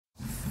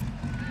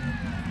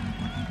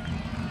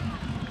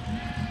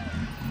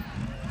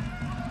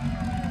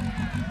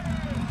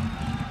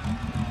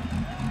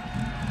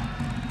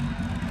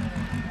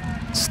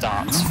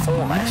starts 4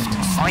 left,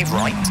 5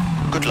 right,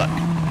 good luck.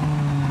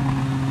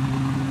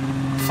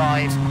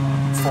 5,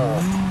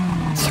 4,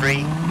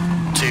 3,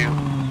 2,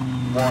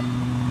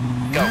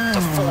 1, go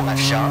to 4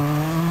 left sharp,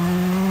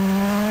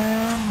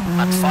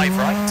 and 5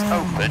 right,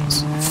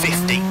 opens,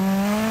 50,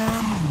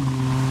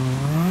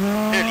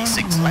 early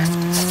 6 left,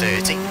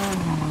 30,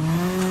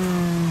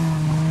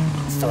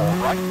 4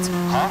 right,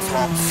 half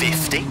long,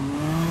 50,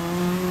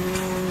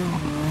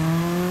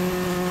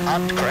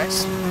 and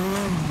crest,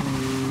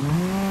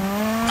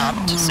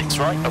 and 6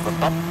 right over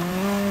bump,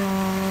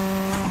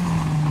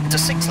 to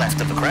 6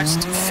 left of the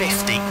crest,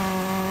 50,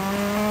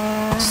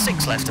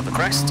 6 left of the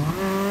crest,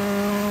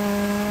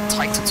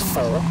 tightens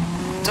 4,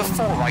 to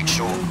 4 right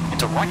short,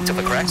 into right of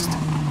the crest,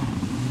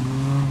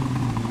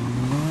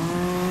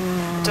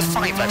 to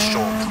 5 left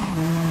short,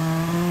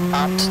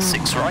 and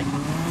 6 right,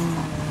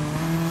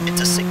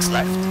 into 6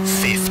 left,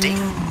 50,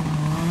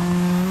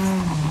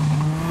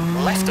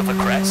 left of a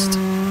crest,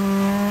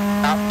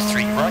 and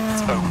 3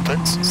 right,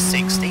 opens,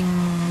 60,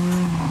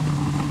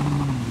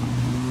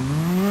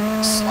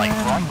 slight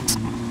right,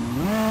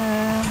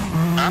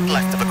 and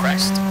left of a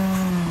crest,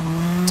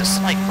 to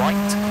slight right,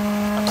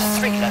 and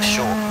 3 left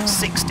short,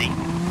 60,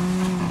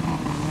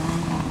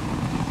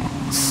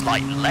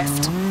 slight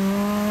left,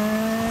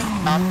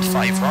 and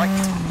 5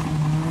 right,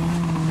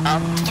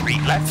 and 3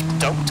 left,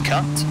 don't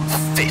cut,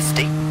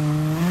 50,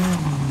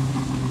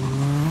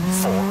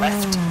 4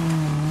 left,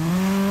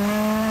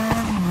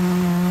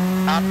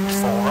 and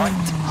 4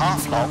 right,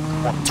 half long,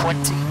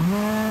 120,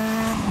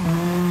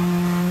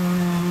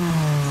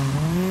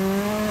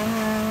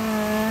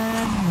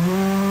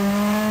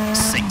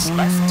 6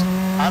 left,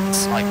 and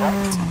slight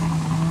right,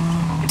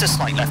 into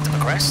slight left of the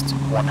crest,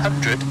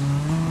 100,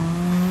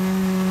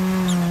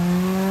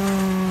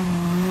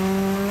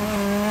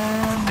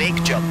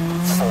 big jump,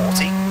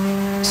 40,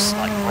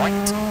 slight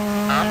right,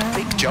 and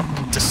big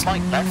jump to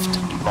slight left,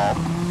 long,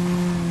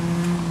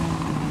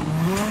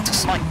 to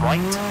slight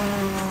right,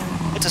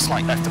 into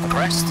slight left of the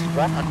crest,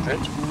 100,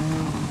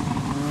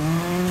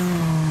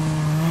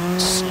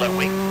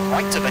 slowing,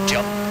 right of a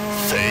jump,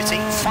 30,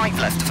 5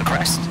 left of the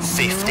crest,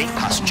 50,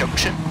 past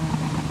junction,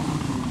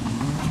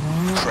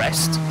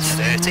 crest,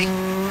 30,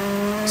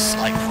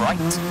 slight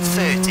right,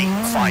 30,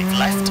 5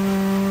 left,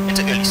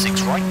 into early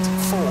 6 right,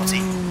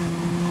 40,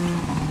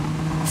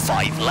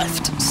 5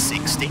 left,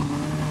 60,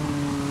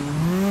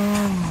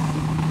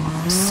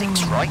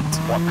 6 right,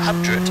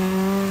 100,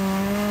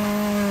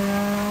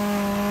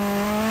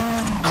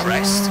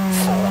 crest,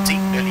 40,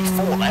 early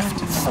 4 left,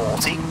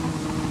 40,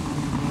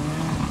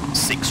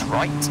 6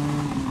 right,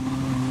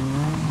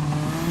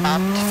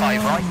 and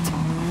 5 right,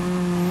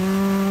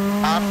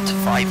 and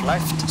 5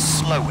 left,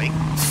 slowing,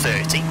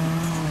 30,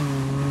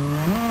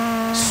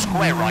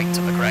 square right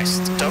of the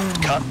crest,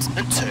 don't cut,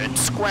 and turn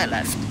square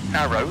left,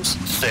 narrows,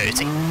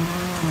 30,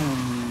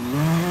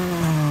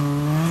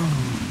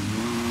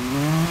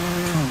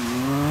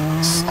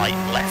 slight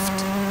left,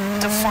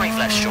 to 5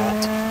 left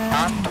short,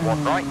 and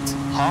 1 right,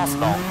 half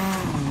long,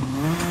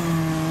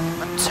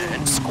 and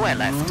turn square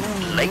left,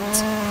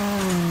 late,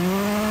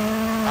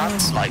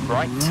 and slight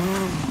right,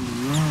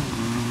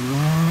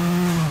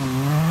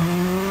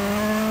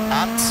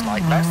 and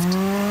slight left,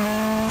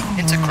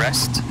 into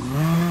crest,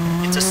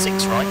 into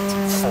 6 right,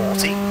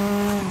 40,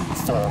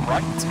 4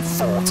 right,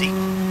 40,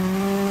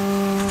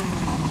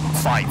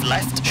 5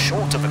 left,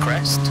 short of the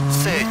crest,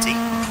 30,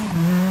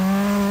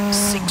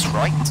 6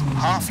 right,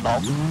 half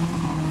long,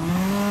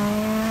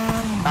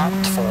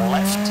 and 4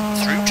 left,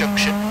 through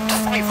junction,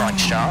 5 right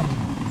sharp,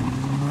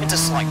 into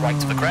slight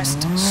right of the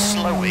crest,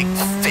 slowing,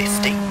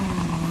 50,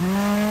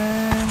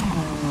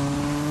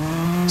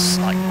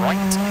 slight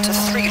right, to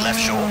 3 left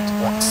short,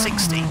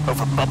 160,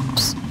 over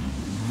bumps,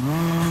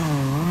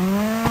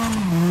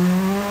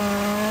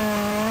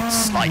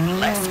 slight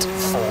left,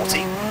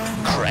 40,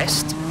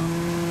 crest,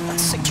 and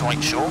 6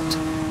 right short,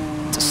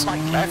 to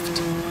slight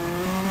left,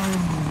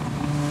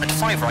 and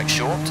 5 right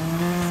short,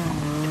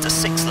 into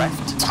 6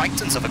 left,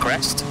 tightens of a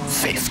crest,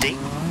 50, 4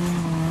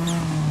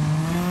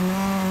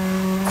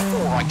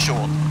 right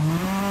short,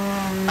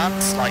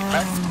 and slight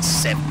left,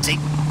 70,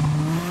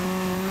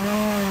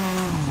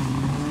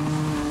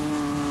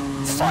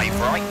 5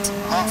 right,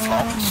 half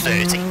long,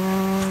 30,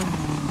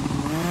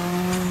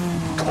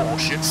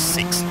 caution,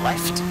 6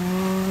 left,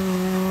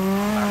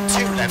 and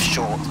 2 left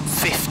short,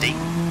 50,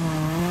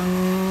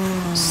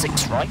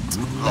 6 right,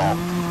 long,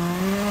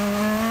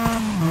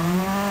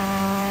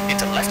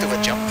 into left of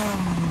a jump,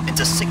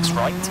 into 6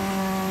 right,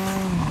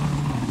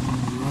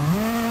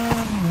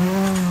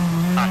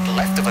 and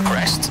left of a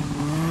crest,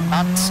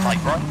 and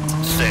slight right,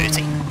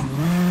 30,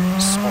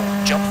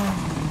 small jump,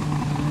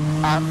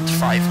 and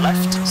 5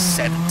 left,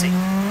 70,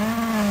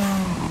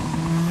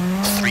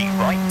 3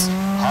 right,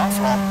 half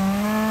long,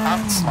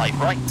 and slight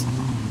right,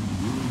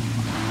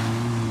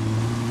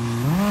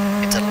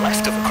 into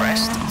left of a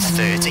crest,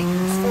 30,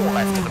 4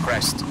 left of a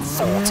crest,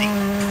 40,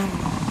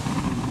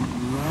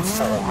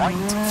 4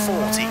 right,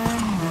 40,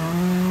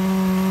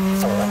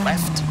 4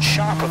 left,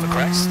 sharp of a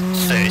crest,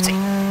 30,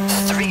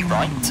 3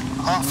 right,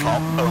 half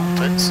long,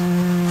 opens,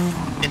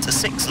 into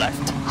 6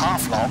 left,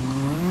 half long,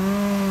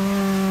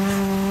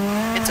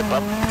 into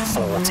bump,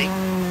 40,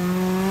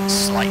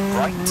 slight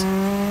right,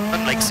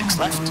 and leg 6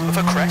 left of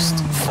a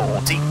crest,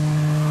 40,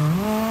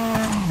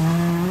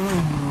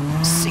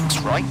 6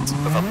 right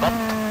of a bump,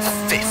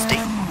 50,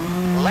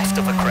 left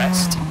of a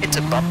crest,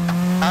 into bump,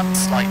 and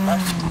slight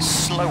left,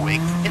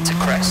 slowing into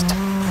crest,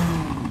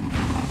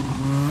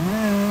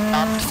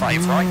 and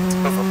 5 right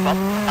of a bump,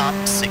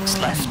 and 6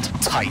 left,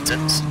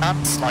 tightens,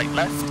 and slight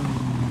left,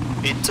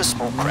 into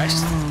small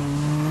crest,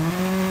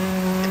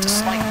 into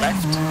slight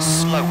left,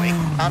 slowing,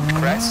 and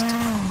crest,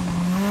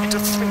 into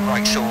 3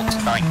 right short,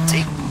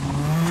 90,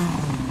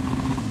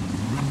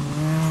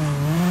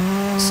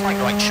 slight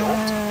right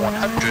short,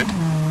 100,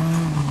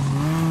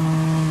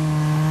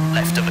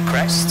 left of a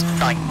crest,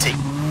 90,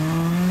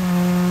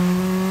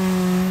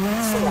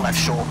 4 left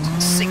short,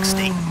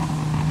 60,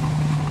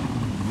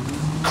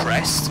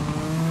 crest,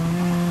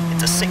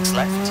 into 6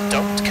 left,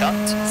 don't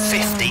cut,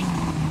 50,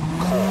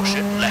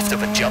 caution, left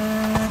of a jump,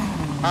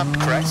 and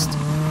crest,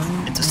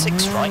 into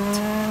 6 right,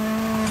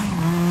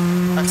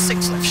 and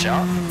 6 left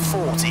sharp,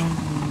 40,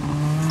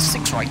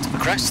 6 right of a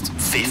crest,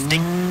 50,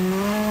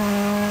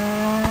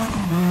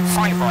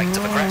 5 right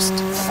of a crest,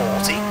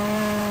 40,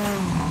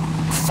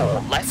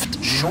 4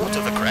 left, short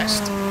of a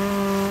crest,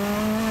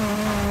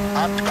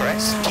 and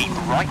crest, keep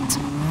right,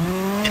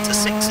 into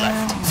 6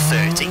 left,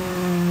 30,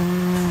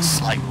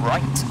 slight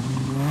right,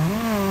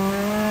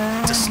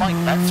 into slight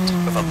left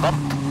of a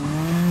bump,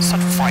 sub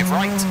 5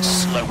 right,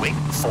 slowing,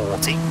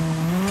 40,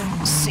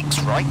 6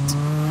 right,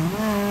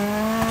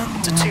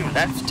 into 2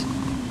 left,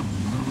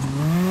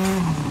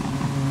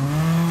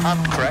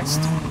 and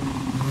crest,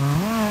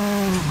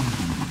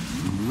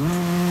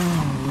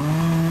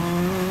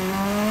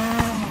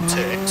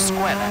 turn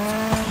square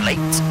left,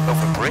 late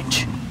over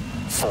bridge,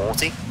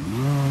 40,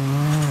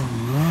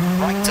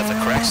 right of a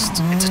crest,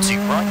 into 2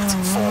 right,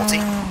 40,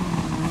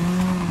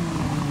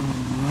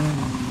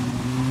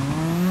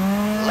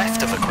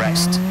 left of a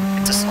crest,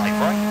 into slight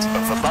right,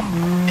 over bump,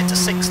 into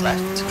 6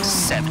 left,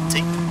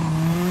 70,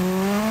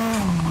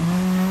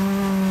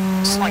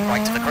 slight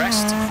right of the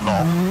crest,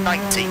 long,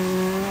 90,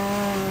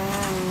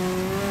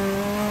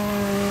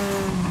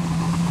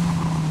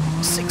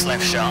 6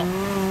 left sharp,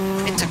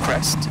 into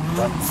crest,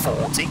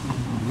 140,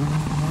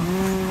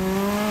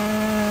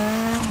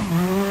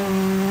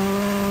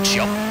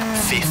 jump,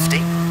 50,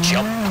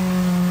 jump,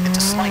 into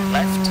slight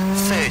left,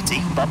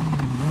 30, bump,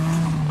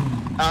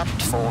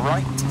 and 4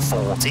 right,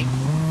 40,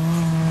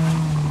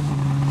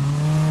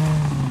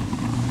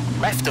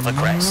 left of a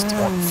crest,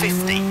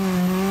 150,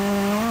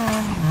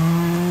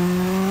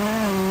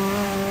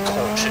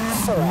 caution,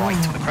 4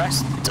 right of a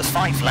crest, to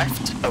 5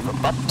 left, over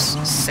bumps,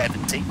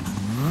 70,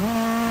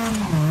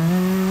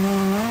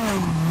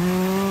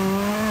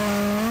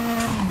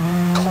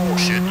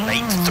 caution,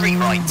 late, 3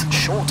 right,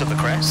 short of a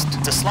crest,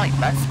 to slight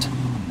left,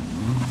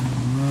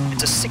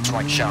 into 6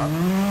 right sharp,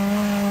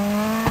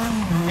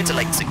 into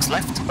late 6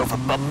 left, over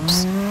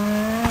bumps,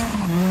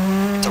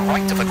 into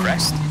right of a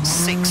crest,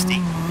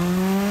 60,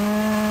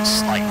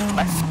 slight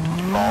left,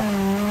 long,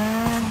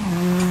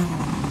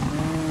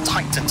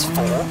 tightens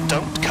 4,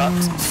 don't cut,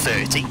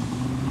 30,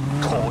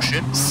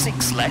 caution,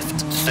 6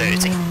 left,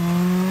 30,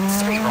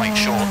 3 right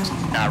short,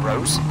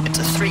 narrows,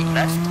 into 3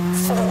 left,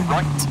 4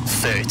 right,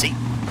 30,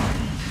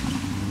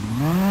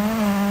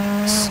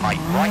 slight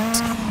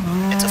right,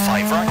 into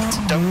 5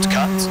 right, don't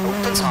cut,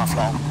 opens half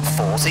long,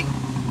 40,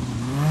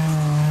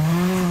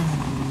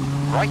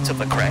 right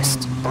of a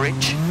crest,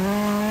 bridge,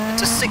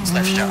 into 6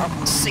 left sharp,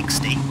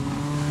 60,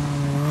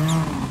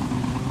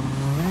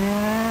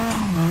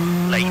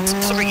 late,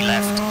 3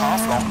 left,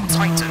 half long,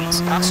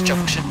 tightens, past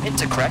junction,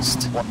 into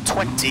crest,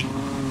 120,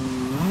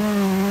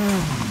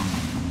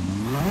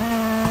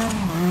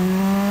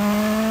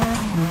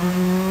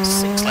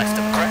 6 left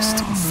of a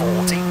crest,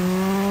 40,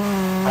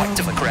 right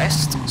of a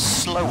crest,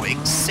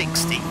 slowing,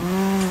 60,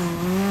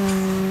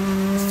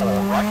 4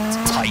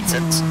 right,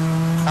 tightens,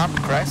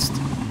 and crest,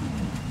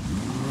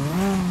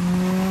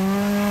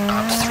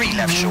 and 3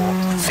 left short,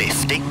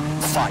 50,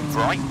 5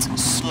 right,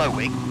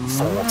 slowing,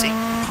 40,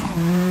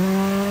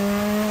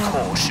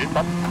 caution,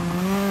 bump,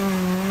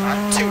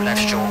 and 2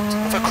 left short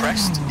of a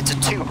crest, into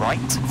 2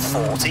 right,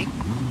 40,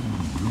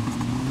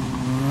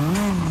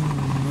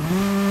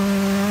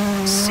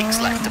 6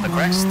 left of a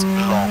crest,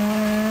 long,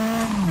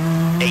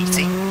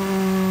 80,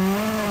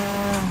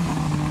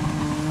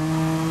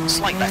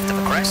 slight left of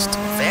a crest,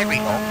 very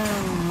long,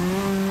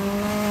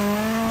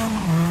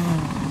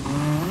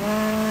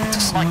 into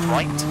slight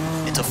right,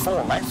 into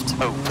 4 left,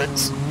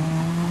 opens,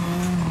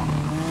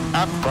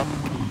 and bump,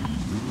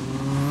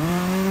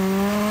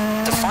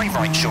 5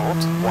 right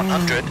short,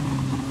 100,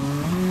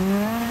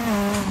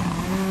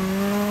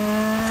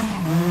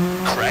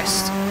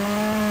 crest,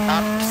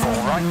 and 4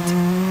 right,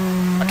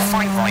 and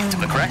 5 right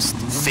of a crest,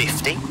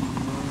 50,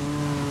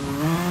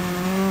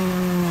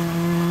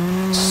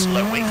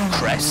 slowing,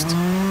 crest,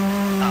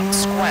 and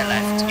square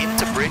left,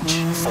 into bridge,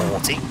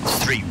 40,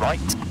 3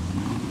 right,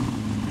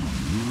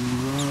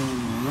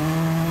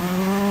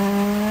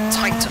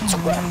 tightens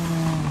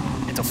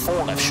 1, into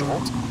 4 left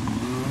short,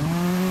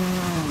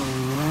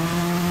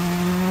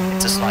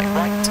 slight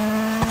right.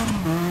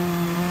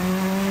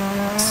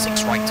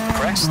 6 right to the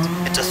crest,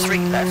 into 3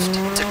 left,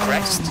 into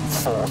crest,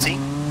 40.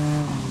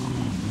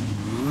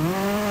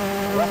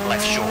 1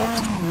 left short,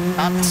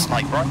 and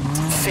slight right,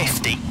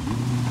 50.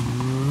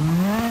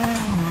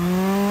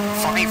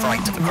 5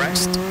 right to the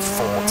crest,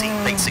 40,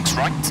 late 6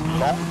 right,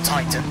 long,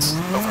 tightens,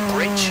 over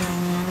bridge.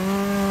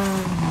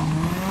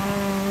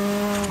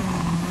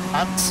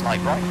 And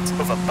slight right,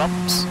 over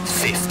bumps,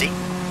 50.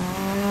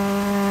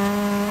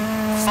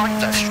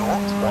 5 left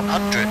short,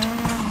 100.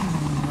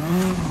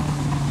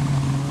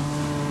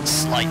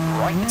 Slight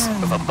right,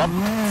 over bump,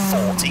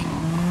 40.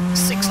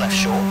 6 left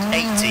short,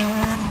 80.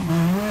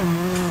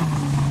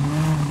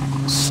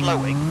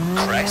 Slowing,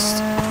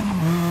 crest.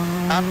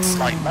 And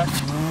slight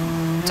left,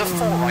 to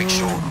 4 right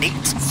short, 8,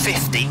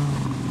 50.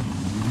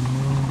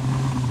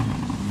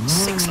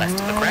 6 left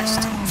to the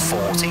crest,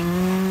 40.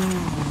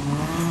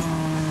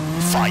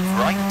 5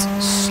 right,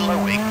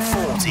 slowing,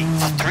 40.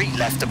 3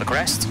 left of the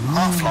crest,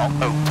 half long,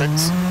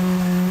 opens.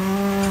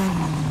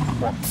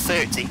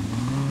 130.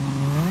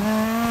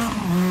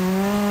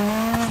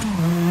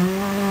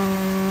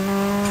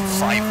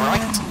 5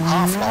 right,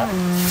 half long,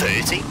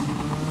 30.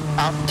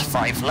 And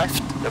 5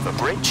 left of a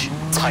bridge,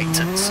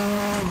 tightens.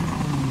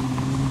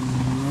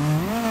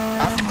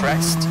 And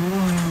crest.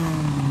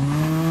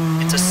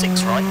 Into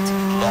 6 right,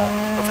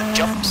 long, over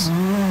jumps.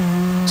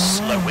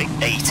 Slowing,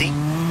 80.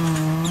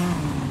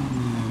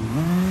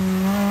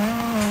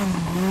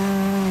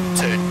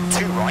 Turn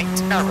 2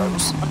 right,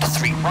 arrows, and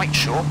 3 right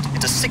short,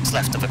 into 6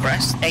 left of the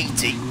crest,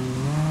 80.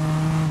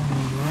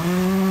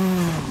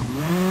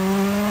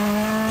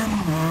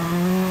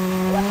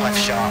 1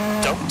 left sharp,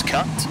 don't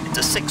cut,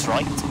 into 6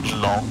 right,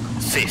 long,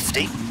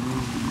 50.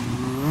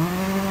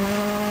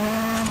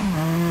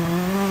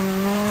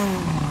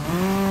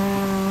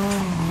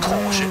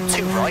 Caution,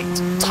 2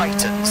 right,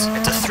 tightens,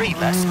 into 3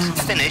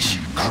 left, finish,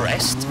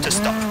 crest, to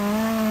stop.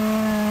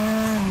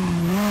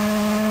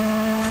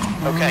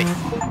 Okay.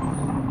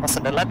 That's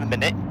an 11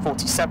 minute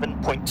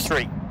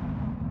 47.3.